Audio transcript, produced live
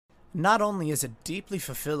Not only is it deeply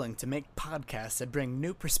fulfilling to make podcasts that bring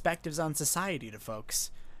new perspectives on society to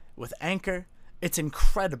folks, with Anchor, it's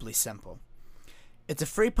incredibly simple. It's a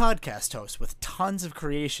free podcast host with tons of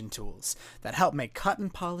creation tools that help make cut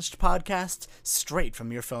and polished podcasts straight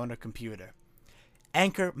from your phone or computer.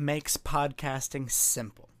 Anchor makes podcasting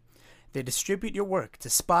simple. They distribute your work to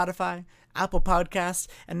Spotify, Apple Podcasts,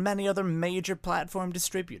 and many other major platform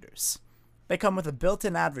distributors. They come with a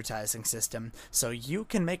built-in advertising system so you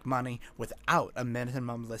can make money without a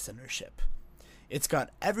minimum listenership. It's got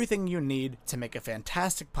everything you need to make a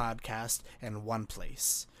fantastic podcast in one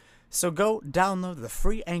place. So go download the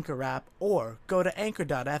free Anchor app or go to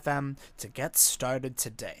anchor.fm to get started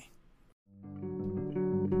today.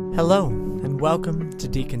 Hello, and welcome to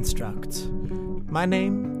Deconstruct. My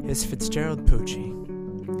name is Fitzgerald Pucci.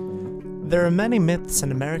 There are many myths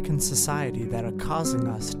in American society that are causing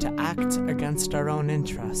us to act against our own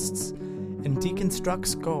interests, and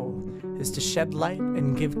Deconstruct's goal is to shed light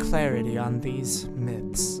and give clarity on these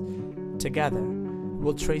myths. Together,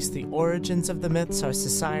 we'll trace the origins of the myths our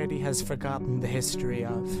society has forgotten the history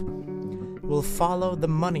of. We'll follow the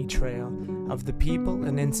money trail of the people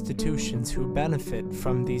and institutions who benefit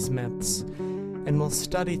from these myths, and we'll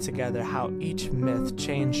study together how each myth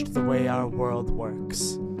changed the way our world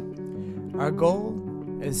works. Our goal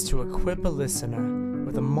is to equip a listener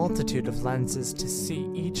with a multitude of lenses to see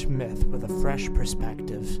each myth with a fresh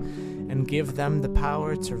perspective and give them the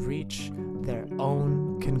power to reach their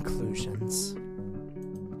own conclusions.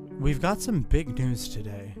 We've got some big news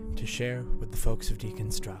today to share with the folks of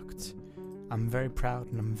Deconstruct. I'm very proud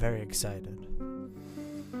and I'm very excited.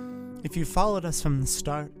 If you've followed us from the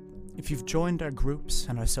start, if you've joined our groups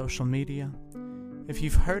and our social media, if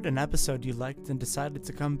you've heard an episode you liked and decided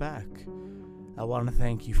to come back, I want to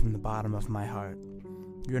thank you from the bottom of my heart.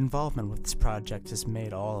 Your involvement with this project has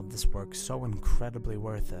made all of this work so incredibly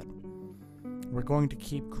worth it. We're going to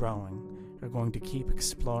keep growing, we're going to keep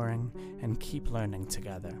exploring, and keep learning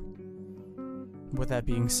together. With that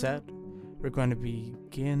being said, we're going to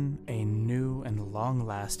begin a new and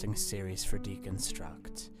long-lasting series for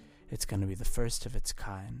Deconstruct. It's going to be the first of its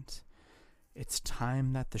kind. It's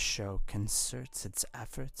time that the show concerts its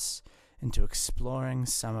efforts into exploring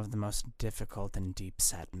some of the most difficult and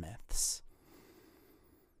deep-set myths.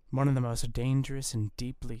 One of the most dangerous and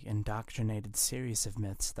deeply indoctrinated series of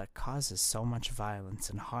myths that causes so much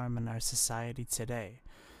violence and harm in our society today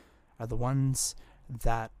are the ones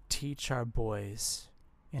that teach our boys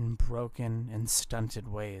in broken and stunted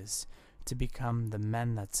ways to become the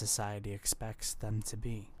men that society expects them to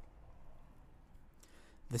be.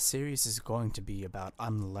 The series is going to be about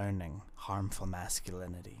unlearning harmful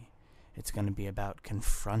masculinity. It's going to be about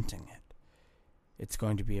confronting it. It's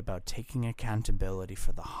going to be about taking accountability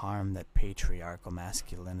for the harm that patriarchal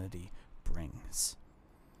masculinity brings.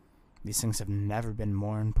 These things have never been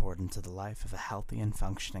more important to the life of a healthy and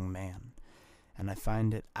functioning man, and I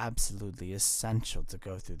find it absolutely essential to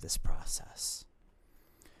go through this process.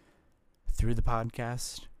 Through the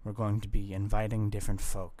podcast, we're going to be inviting different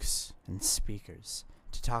folks and speakers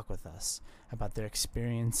to talk with us about their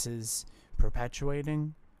experiences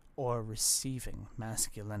perpetuating or receiving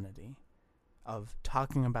masculinity, of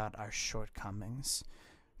talking about our shortcomings,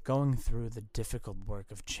 going through the difficult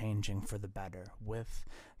work of changing for the better with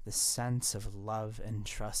the sense of love and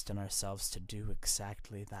trust in ourselves to do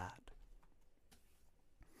exactly that.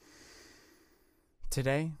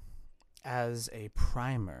 Today, as a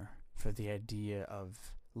primer for the idea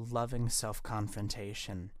of loving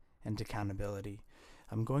self-confrontation and accountability,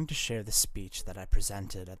 I'm going to share the speech that I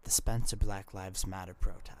presented at the Spencer Black Lives Matter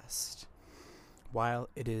protest. While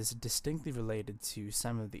it is distinctly related to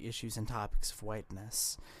some of the issues and topics of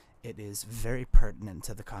whiteness, it is very pertinent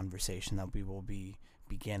to the conversation that we will be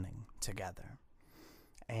beginning together.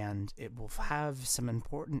 And it will have some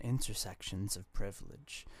important intersections of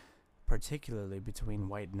privilege, particularly between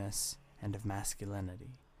whiteness and of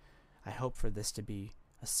masculinity. I hope for this to be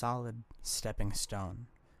a solid stepping stone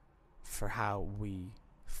for how we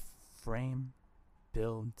frame,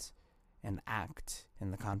 build, and act in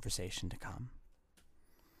the conversation to come.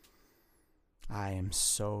 I am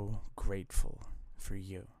so grateful for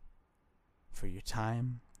you, for your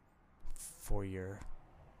time, for your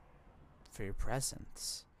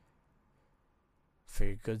presence, for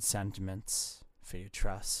your good sentiments, for your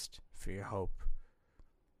trust, for your hope.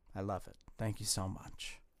 I love it. Thank you so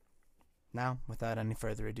much. Now, without any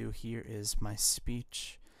further ado, here is my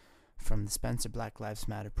speech from the Spencer Black Lives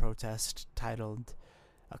Matter protest titled,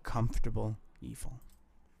 A Comfortable Evil.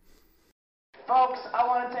 Folks, I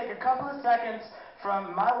want to take a couple of seconds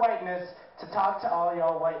from my whiteness to talk to all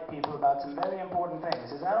y'all white people about some very important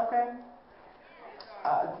things. Is that okay?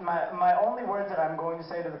 My only words that I'm going to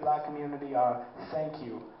say to the black community are thank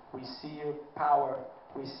you. We see your power.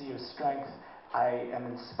 We see your strength. I am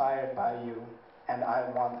inspired by you, and I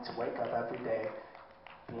want to wake up every day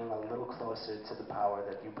being a little closer to the power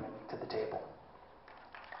that you bring to the table.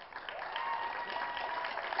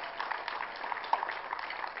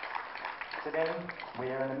 Today, we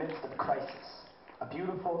are in the midst of a crisis. A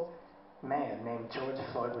beautiful man named George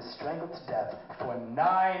Floyd was strangled to death for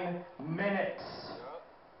 9 minutes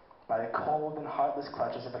by the cold and heartless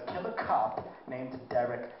clutches of a killer cop named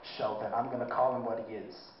Derek Chauvin. I'm going to call him what he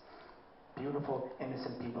is. Beautiful,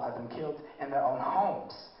 innocent people have been killed in their own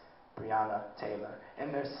homes. Breonna Taylor.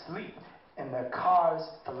 In their sleep. In their cars,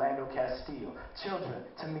 Philando Castile. Children,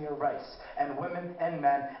 Tamir Rice. And women and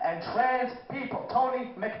men. And trans people,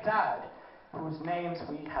 Tony McDade, whose names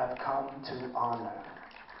we have come to honor.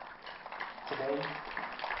 Today,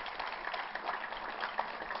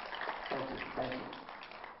 thank you.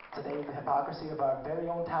 Today, the hypocrisy of our very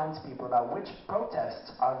own townspeople about which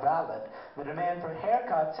protests are valid, the demand for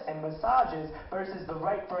haircuts and massages versus the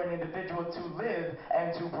right for an individual to live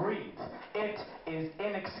and to breathe. It is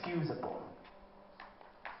inexcusable.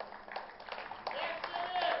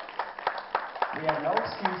 We have no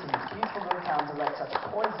excuse in this peaceful little town to let such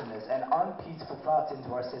poisonous and unpeaceful thoughts into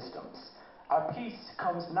our systems. Our peace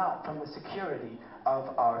comes not from the security of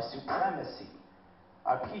our supremacy.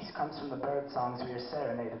 Our peace comes from the bird songs we are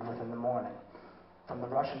serenaded with in the morning, from the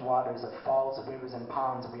rushing waters of falls, rivers, and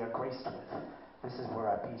ponds we are graced with. This is where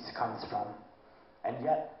our peace comes from. And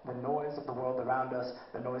yet, the noise of the world around us,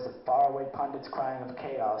 the noise of faraway pundits crying of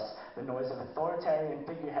chaos, the noise of authoritarian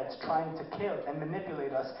figureheads trying to kill and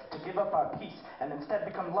manipulate us to give up our peace and instead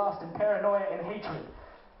become lost in paranoia and hatred.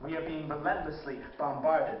 We are being relentlessly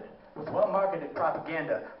bombarded with well-marketed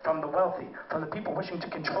propaganda from the wealthy, from the people wishing to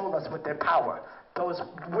control us with their power, those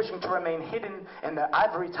wishing to remain hidden in their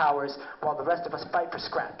ivory towers while the rest of us fight for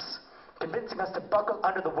scraps, convincing us to buckle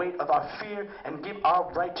under the weight of our fear and give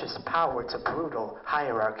our righteous power to brutal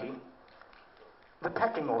hierarchy. The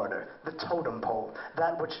pecking order, the totem pole,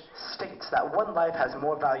 that which states that one life has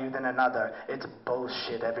more value than another, it's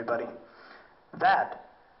bullshit, everybody. That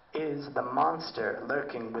is the monster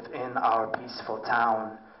lurking within our peaceful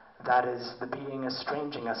town. That is the being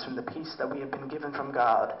estranging us from the peace that we have been given from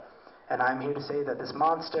God. And I'm here to say that this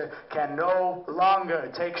monster can no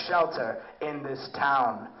longer take shelter in this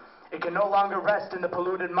town. It can no longer rest in the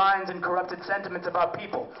polluted minds and corrupted sentiments of our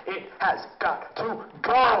people. It has got to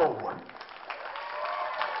go.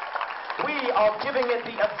 We are giving it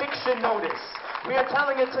the eviction notice. We are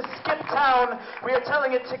telling it to skip town. We are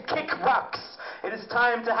telling it to kick rocks. It is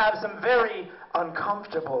time to have some very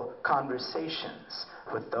uncomfortable conversations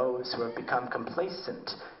with those who have become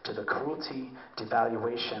complacent to the cruelty,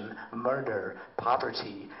 devaluation, murder,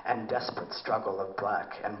 poverty, and desperate struggle of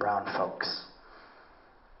black and brown folks.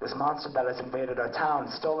 This monster that has invaded our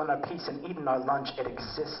town, stolen our peace, and eaten our lunch, it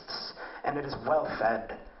exists, and it is well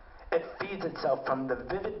fed. It feeds itself from the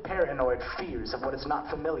vivid paranoid fears of what is not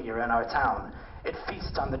familiar in our town. It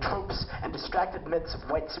feasts on the tropes and distracted myths of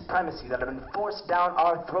white supremacy that have been forced down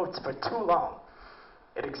our throats for too long.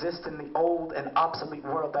 It exists in the old and obsolete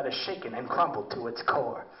world that is shaken and crumbled to its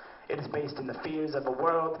core. It is based in the fears of a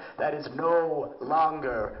world that is no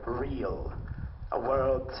longer real. A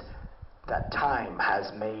world that time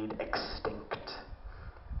has made extinct.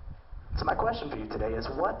 So my question for you today is,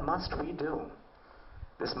 what must we do?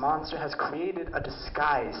 This monster has created a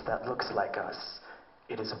disguise that looks like us.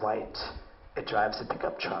 It is white. It drives a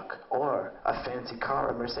pickup truck, or a fancy car,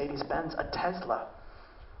 a Mercedes-Benz, a Tesla.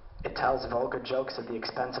 It tells vulgar jokes at the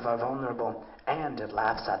expense of our vulnerable, and it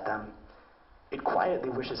laughs at them. It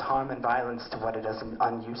quietly wishes harm and violence to what it is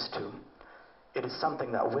unused to. It is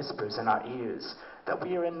something that whispers in our ears that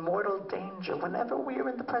we are in mortal danger whenever we are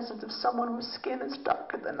in the presence of someone whose skin is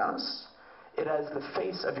darker than us. It has the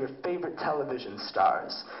face of your favorite television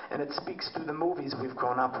stars, and it speaks through the movies we've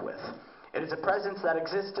grown up with. It is a presence that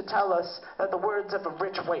exists to tell us that the words of a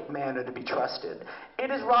rich white man are to be trusted. It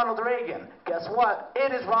is Ronald Reagan. Guess what?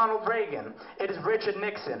 It is Ronald Reagan. It is Richard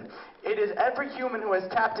Nixon. It is every human who has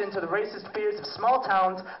tapped into the racist fears of small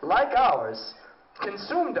towns like ours,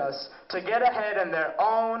 consumed us to get ahead in their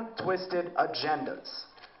own twisted agendas.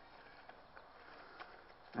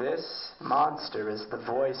 This monster is the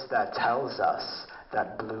voice that tells us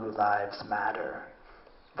that blue lives matter.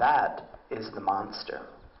 That is the monster.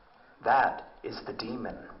 That is the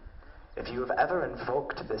demon. If you have ever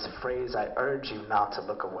invoked this phrase, I urge you not to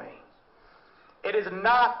look away. It is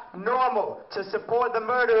not normal to support the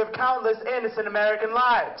murder of countless innocent American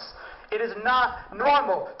lives. It is not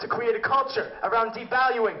normal to create a culture around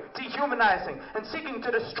devaluing, dehumanizing, and seeking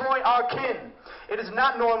to destroy our kin. It is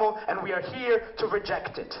not normal, and we are here to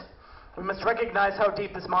reject it. We must recognize how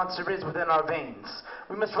deep this monster is within our veins.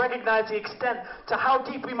 We must recognize the extent to how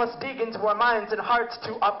deep we must dig into our minds and hearts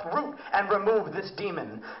to uproot and remove this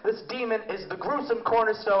demon. This demon is the gruesome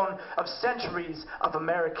cornerstone of centuries of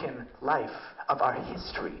American life, of our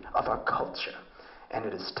history, of our culture. And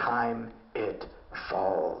it is time it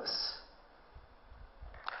falls.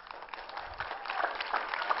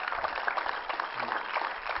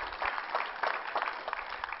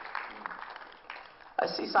 I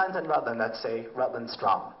see signs in Rutland that say Rutland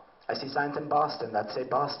strong. I see signs in Boston that say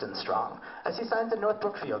Boston strong. I see signs in North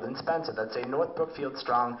Brookfield and Spencer that say North Brookfield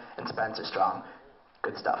strong and Spencer strong.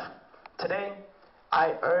 Good stuff. Today,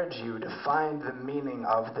 I urge you to find the meaning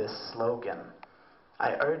of this slogan.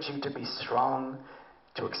 I urge you to be strong,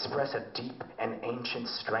 to express a deep and ancient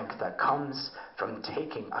strength that comes from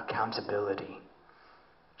taking accountability.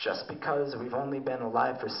 Just because we've only been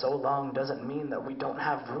alive for so long doesn't mean that we don't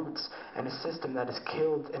have roots in a system that is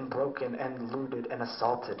killed and broken and looted and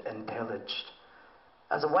assaulted and pillaged.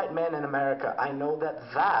 As a white man in America, I know that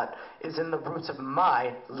that is in the roots of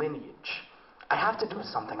my lineage. I have to do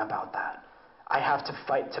something about that. I have to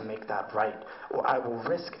fight to make that right, or I will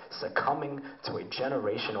risk succumbing to a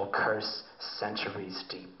generational curse centuries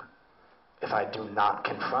deep. If I do not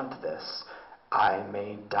confront this, I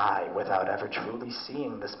may die without ever truly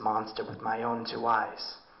seeing this monster with my own two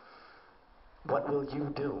eyes. What will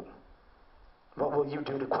you do? What will you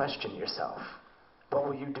do to question yourself? What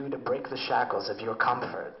will you do to break the shackles of your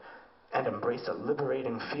comfort and embrace a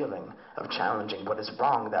liberating feeling of challenging what is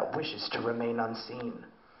wrong that wishes to remain unseen?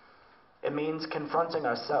 It means confronting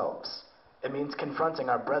ourselves. It means confronting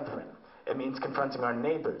our brethren. It means confronting our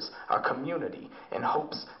neighbors, our community, in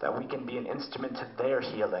hopes that we can be an instrument to their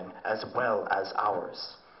healing as well as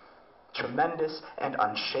ours. Tremendous and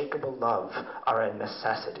unshakable love are a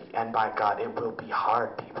necessity, and by God, it will be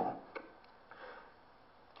hard, people.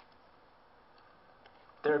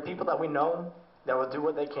 There are people that we know that will do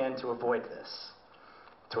what they can to avoid this,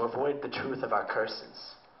 to avoid the truth of our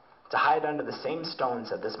curses, to hide under the same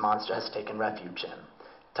stones that this monster has taken refuge in,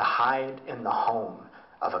 to hide in the home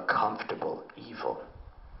of a comfortable evil.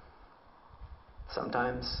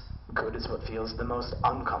 Sometimes, good is what feels the most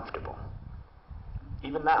uncomfortable.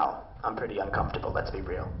 Even now, I'm pretty uncomfortable, let's be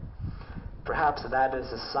real. Perhaps that is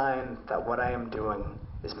a sign that what I am doing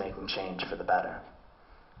is making change for the better.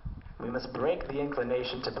 We must break the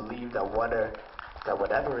inclination to believe that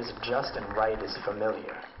whatever is just and right is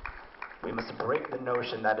familiar. We must break the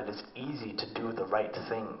notion that it is easy to do the right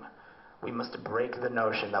thing. We must break the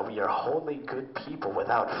notion that we are wholly good people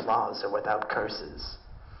without flaws or without curses.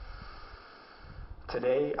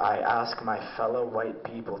 Today, I ask my fellow white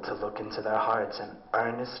people to look into their hearts and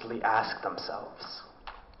earnestly ask themselves,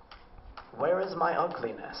 where is my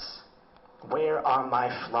ugliness? Where are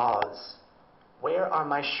my flaws? Where are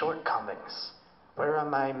my shortcomings? Where are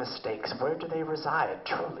my mistakes? Where do they reside,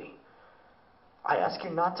 truly? I ask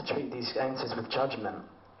you not to treat these answers with judgment,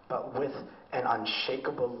 but with an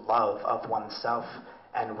unshakable love of oneself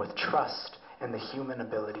and with trust in the human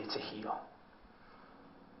ability to heal.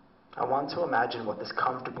 I want to imagine what this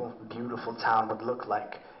comfortable, beautiful town would look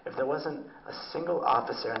like if there wasn't a single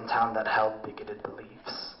officer in town that held bigoted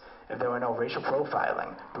beliefs, if there were no racial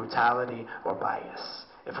profiling, brutality, or bias,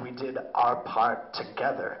 if we did our part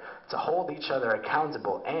together to hold each other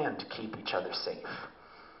accountable and keep each other safe.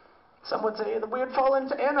 Some would say that we would fall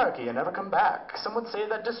into anarchy and never come back. Some would say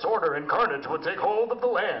that disorder and carnage would take hold of the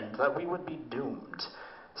land, that we would be doomed.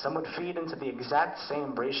 Some would feed into the exact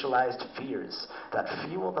same racialized fears that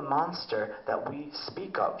fuel the monster that we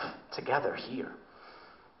speak of together here.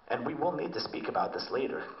 And we will need to speak about this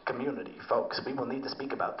later. Community, folks, we will need to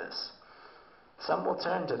speak about this. Some will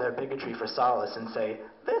turn to their bigotry for solace and say,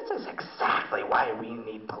 this is exactly why we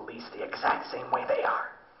need police the exact same way they are.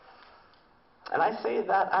 And I say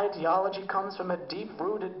that ideology comes from a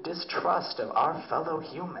deep-rooted distrust of our fellow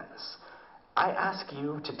humans. I ask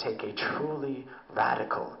you to take a truly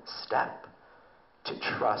radical step, to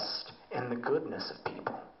trust in the goodness of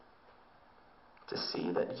people, to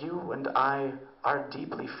see that you and I are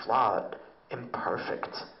deeply flawed,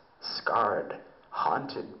 imperfect, scarred,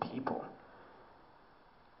 haunted people,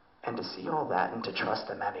 and to see all that and to trust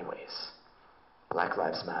them anyways. Black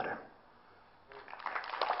Lives Matter.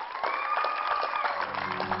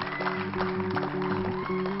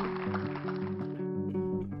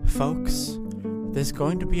 Folks, there's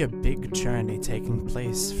going to be a big journey taking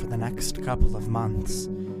place for the next couple of months.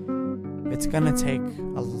 It's going to take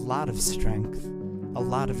a lot of strength, a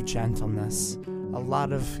lot of gentleness, a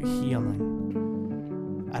lot of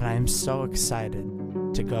healing, and I am so excited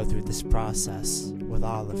to go through this process with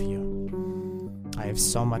all of you. I have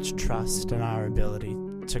so much trust in our ability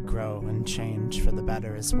to grow and change for the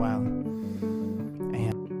better as well.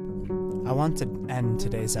 And I want to end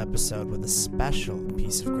today's episode with a special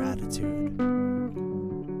piece of gratitude.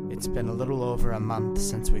 It's been a little over a month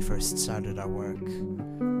since we first started our work.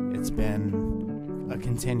 It's been a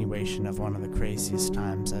continuation of one of the craziest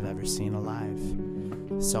times I've ever seen alive.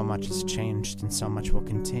 So much has changed and so much will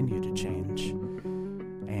continue to change.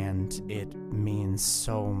 And it means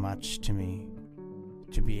so much to me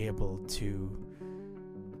to be able to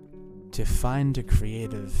find a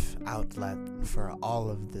creative outlet for all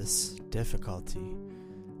of this difficulty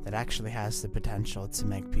that actually has the potential to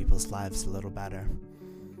make people's lives a little better.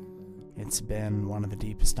 It's been one of the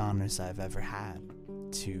deepest honors I've ever had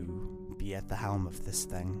to be at the helm of this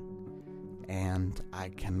thing, and I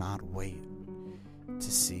cannot wait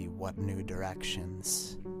to see what new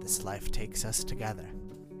directions this life takes us together.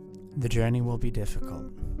 The journey will be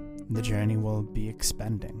difficult. The journey will be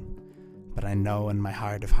expending. But I know in my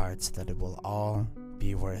heart of hearts that it will all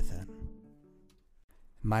be worth it.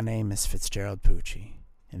 My name is Fitzgerald Pucci,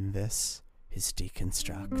 and this is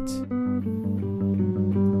Deconstruct.